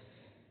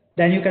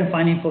 Then you can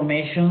find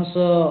information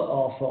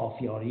of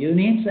your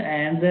units,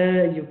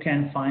 and you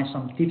can find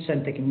some tips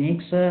and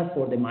techniques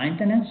for the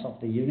maintenance of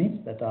the units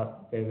that are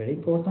very, very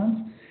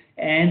important,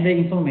 and the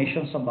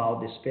information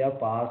about the spare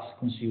parts,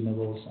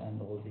 consumables,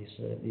 and all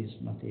these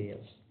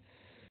materials.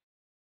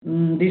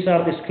 These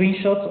are the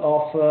screenshots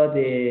of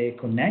the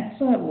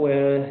Connect,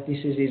 where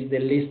this is the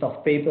list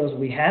of papers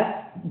we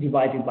have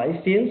divided by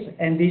fields,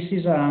 and this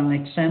is an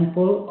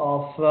example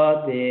of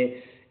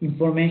the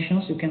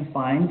information you can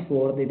find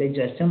for the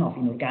digestion of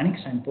inorganic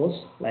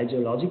samples, like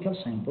geological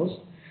samples.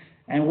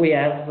 And we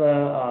have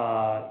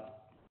a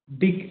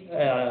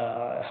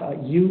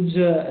huge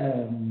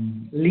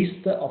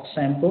list of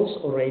samples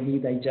already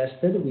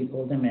digested with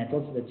all the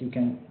methods that you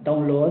can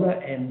download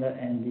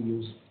and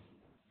use.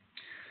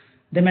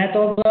 The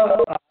methods are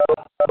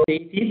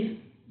updated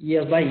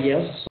year by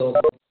year, so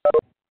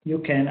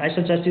I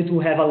suggest you to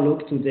have a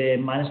look to the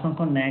Milestone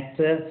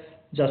Connect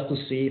just to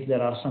see if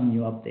there are some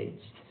new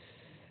updates.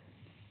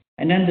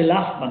 And then the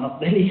last but not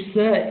the least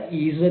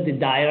is the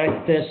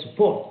direct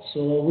support.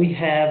 So we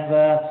have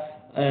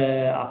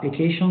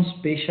application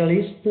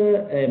specialists,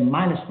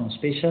 Milestone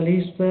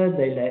specialists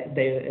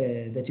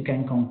that you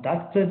can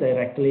contact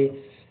directly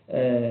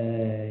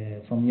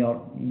from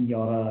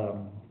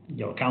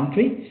your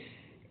country.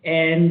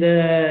 And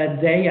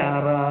they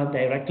are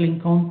directly in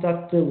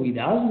contact with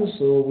us,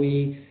 so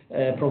we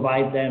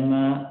provide them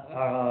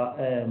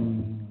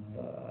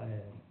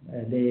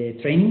the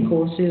training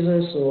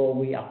courses, so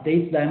we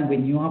update them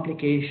with new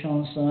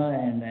applications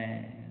and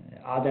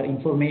other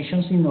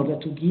informations in order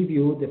to give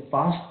you the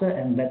fast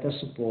and better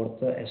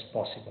support as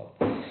possible.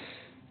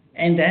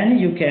 And then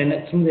you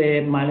can, through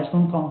the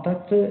Milestone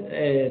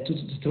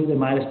through the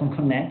Milestone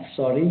Connect,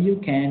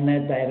 you can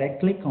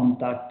directly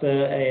contact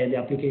the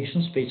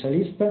application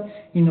specialist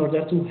in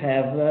order to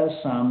have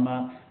some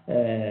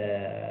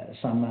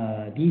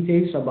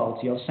details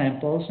about your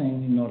samples,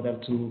 and in order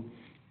to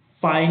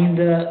find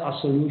a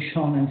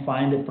solution and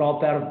find a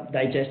proper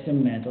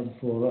digestion method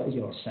for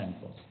your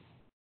samples.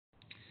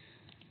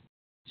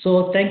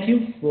 So thank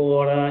you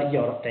for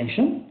your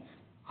attention.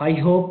 I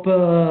hope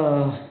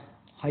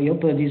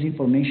these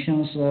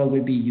informations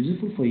will be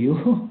useful for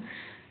you.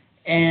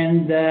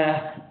 And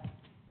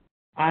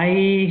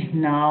I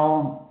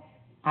now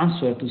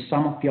answer to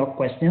some of your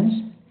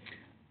questions.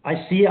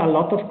 I see a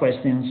lot of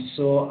questions,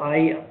 so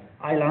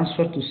I'll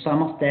answer to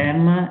some of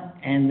them,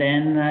 and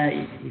then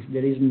if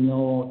there is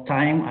no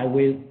time, I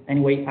will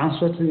anyway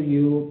answer to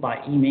you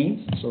by email,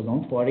 so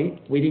don't worry.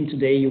 Within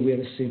today, you will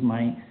receive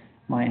my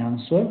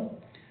answer.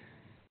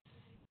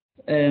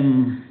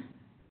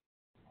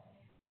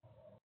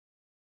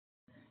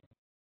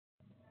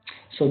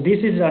 So this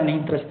is an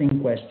interesting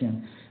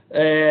question.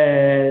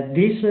 The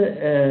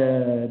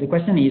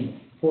question is,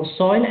 for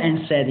soil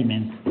and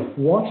sediment,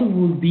 what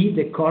would be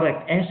the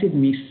correct acid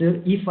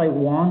mixture if I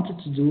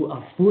want to do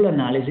a full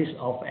analysis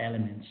of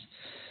elements?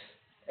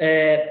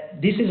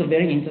 This is a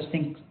very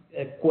interesting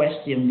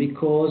question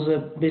because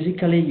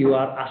basically you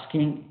are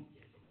asking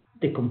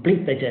the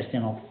complete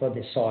digestion of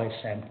the soil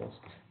samples,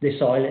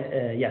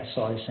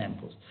 soil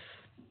samples.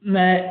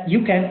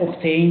 You can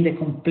obtain the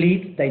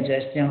complete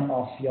digestion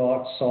of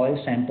your soil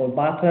sample,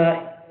 but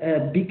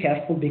be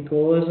careful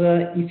because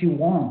if you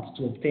want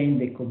to obtain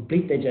the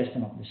complete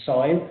digestion of the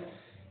soil,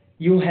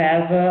 you will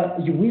have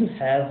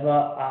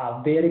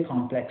a very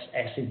complex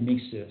acid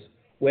mixture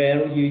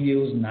where you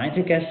use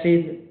nitric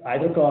acid,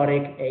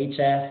 hydrochloric,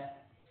 HF,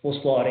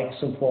 phosphoric,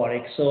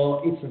 sulfuric.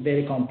 So it's a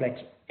very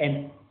complex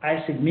and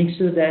acid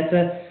mixture that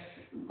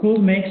could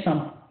make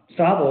some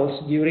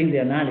troubles during the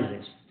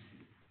analysis.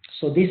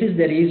 So this is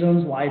the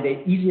reasons why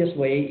the easiest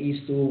way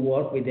is to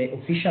work with the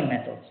official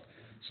methods.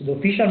 So the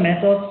official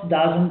methods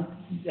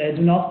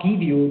do not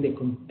give you the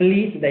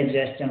complete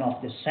digestion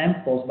of the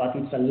samples, but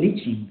it's a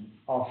leaching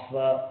of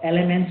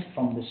elements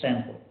from the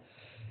sample.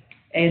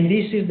 And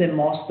this is the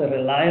most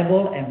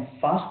reliable and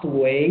fast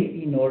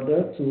way in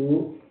order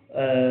to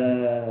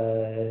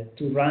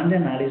run the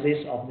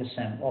analysis of the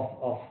sample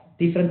of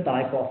different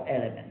type of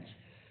elements.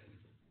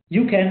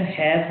 You can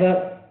have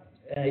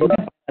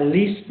a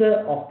list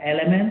of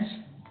elements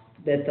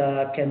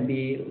that can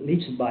be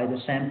leached by the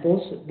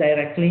samples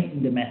directly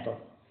in the method.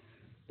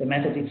 The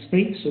method is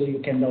free, so you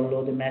can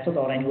download the method,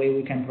 or anyway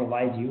we can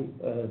provide you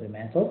the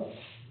method.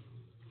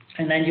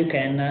 And then you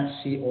can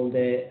see all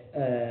the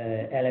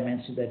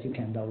elements that you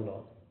can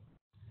download.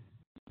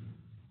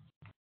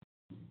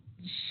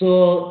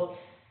 So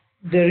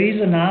there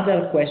is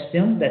another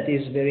question that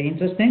is very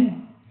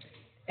interesting,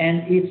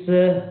 and it's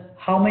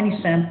how many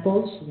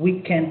samples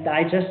we can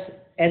digest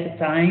at a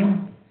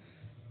time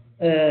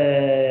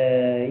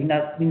in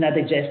a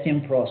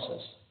digestion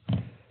process.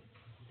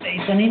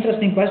 It's an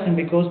interesting question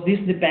because this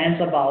depends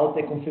about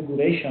the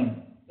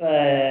configuration.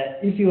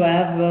 If you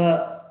have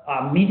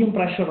a medium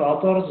pressure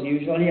rotors,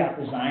 usually are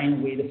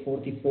designed with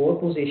 44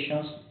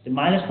 positions. The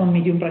milestone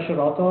medium pressure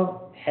rotor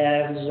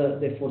has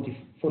the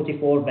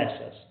 44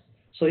 vessels.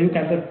 So you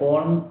can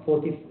perform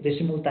the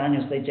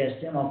simultaneous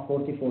digestion of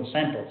 44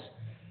 samples.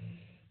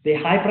 The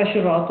high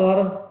pressure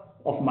rotor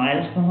of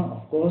milestone,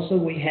 of course,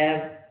 we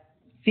have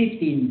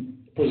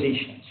 15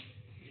 positions.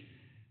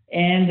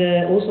 And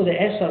also the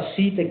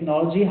SRC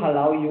technology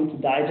allow you to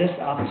digest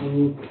up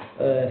to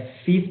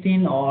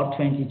 15 or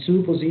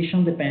 22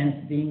 positions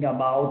depending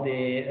about the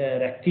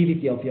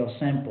reactivity of your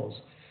samples.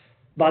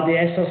 But the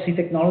SRC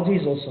technology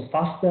is also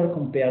faster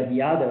compared to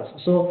the others.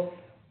 So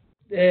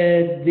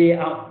the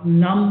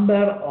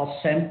number of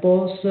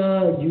samples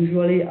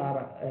usually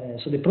are,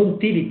 so the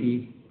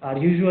productivity are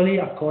usually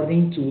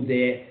according to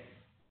the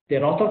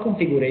rotor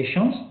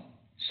configurations,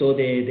 so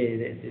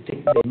the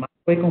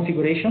microwave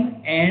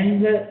configuration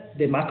and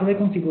the microwave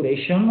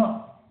configuration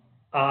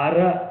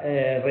are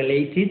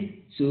related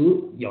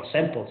to your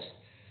samples.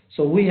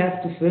 So we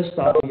have to first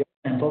start with your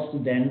samples to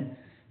then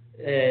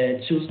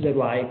choose the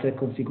right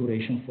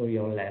configuration for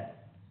your lab.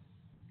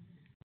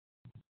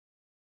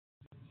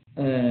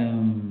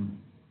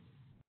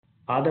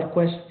 Other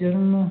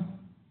question?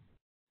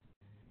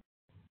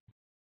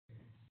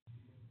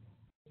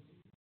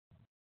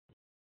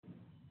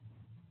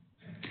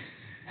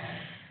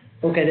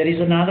 Okay, there is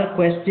another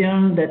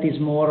question that is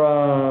more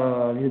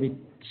a little bit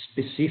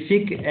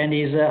specific, and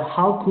is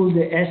how could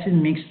the acid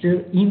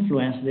mixture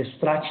influence the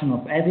extraction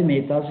of heavy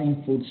metals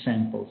in food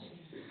samples?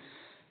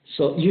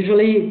 So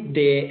usually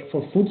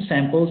for food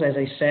samples, as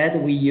I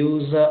said, we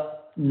use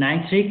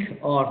nitric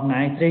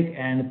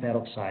and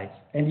peroxide.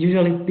 And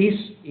usually this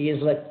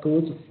is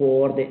good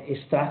for the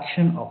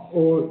extraction of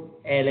all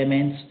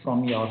elements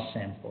from your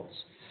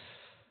samples,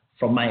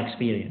 from my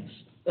experience.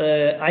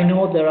 I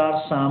know there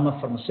are some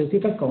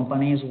pharmaceutical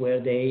companies where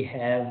they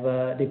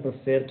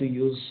prefer to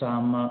use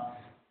some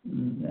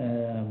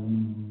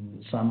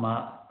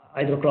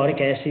hydrochloric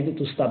acid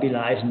to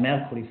stabilize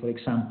mercury, for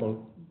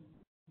example.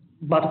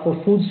 But for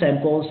food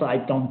samples, I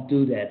don't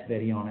do that,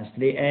 very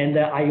honestly. And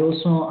I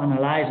also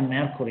analyze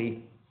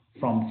mercury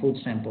from food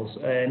samples.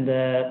 And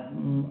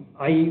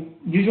I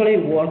usually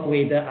work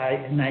with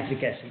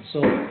nitric acid.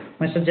 So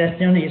my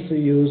suggestion is to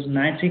use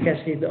nitric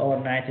acid or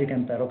nitric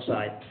and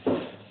peroxide.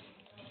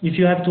 If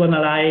you have to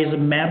analyze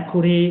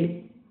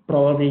mercury,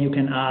 probably you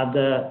can add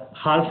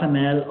half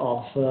ml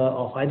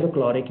of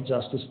hydrochloric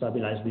just to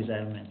stabilize this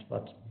element.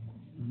 But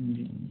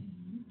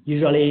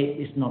usually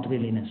it's not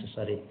really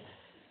necessary.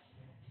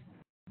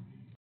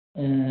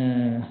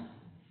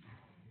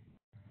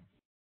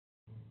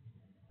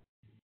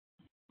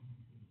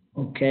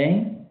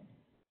 Okay.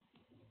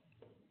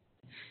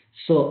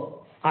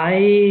 So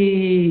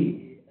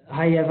I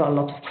have a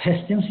lot of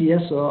questions here,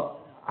 so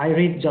I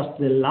read just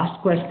the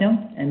last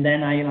question and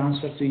then I'll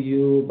answer to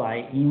you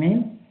by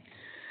email.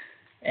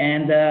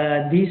 And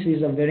this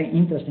is a very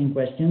interesting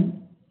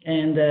question,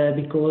 and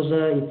because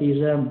it is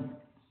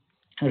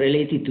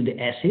related to the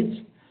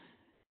acids,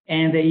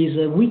 and is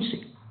which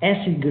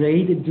acid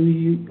grade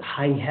do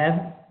I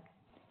have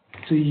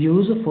to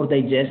use for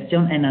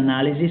digestion and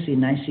analysis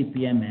in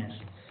ICP-MS?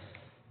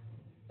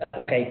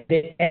 Okay,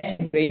 the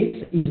acid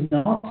grade is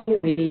not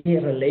really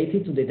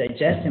related to the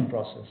digestion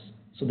process.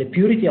 So the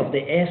purity of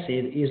the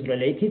acid is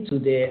related to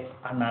the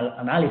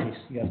analysis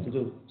you have to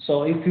do.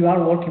 So if you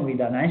are working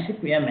with an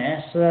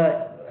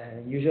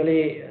ICP-MS,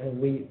 usually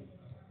we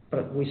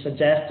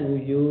suggest to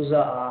use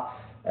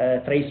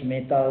trace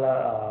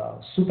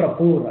metal supra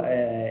pure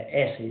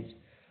acids,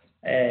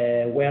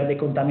 where the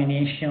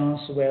contaminations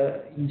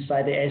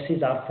inside the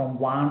acids are from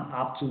 1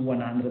 up to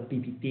 100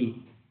 ppt,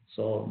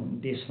 so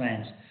this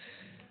range.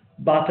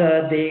 But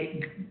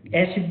the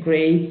acid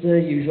grades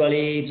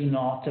usually do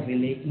not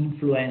really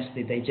influence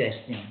the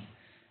digestion.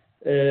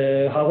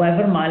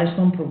 However,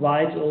 Milestone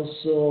provides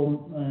also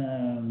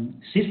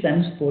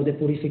systems for the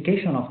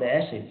purification of the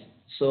acids.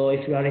 So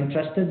if you are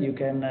interested, you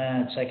can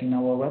check in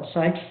our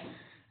website.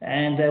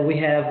 And we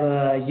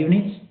have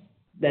units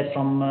that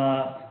from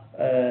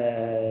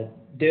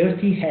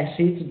dirty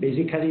acids,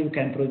 basically you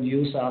can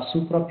produce a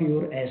super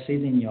pure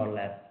acid in your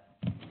lab.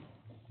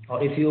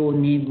 Or if you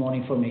need more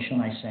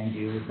information, I send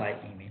you by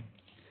email.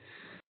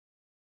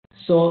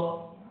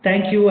 So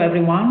thank you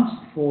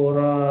everyone for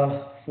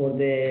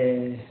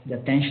the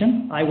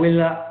attention. I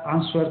will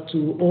answer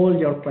to all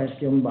your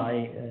questions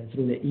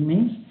through the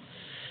emails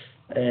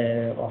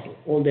of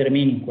all the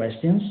remaining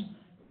questions.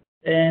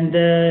 And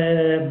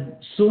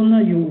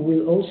soon you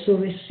will also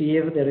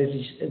receive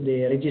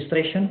the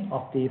registration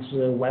of this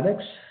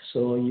WebEx,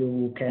 so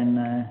you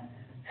can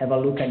have a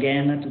look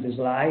again to the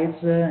slides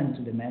and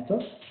to the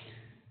method.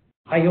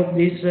 I hope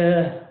this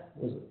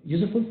was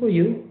useful for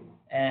you,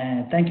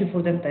 and thank you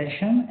for the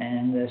attention,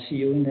 and see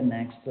you in the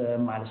next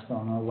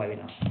Milestone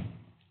webinar.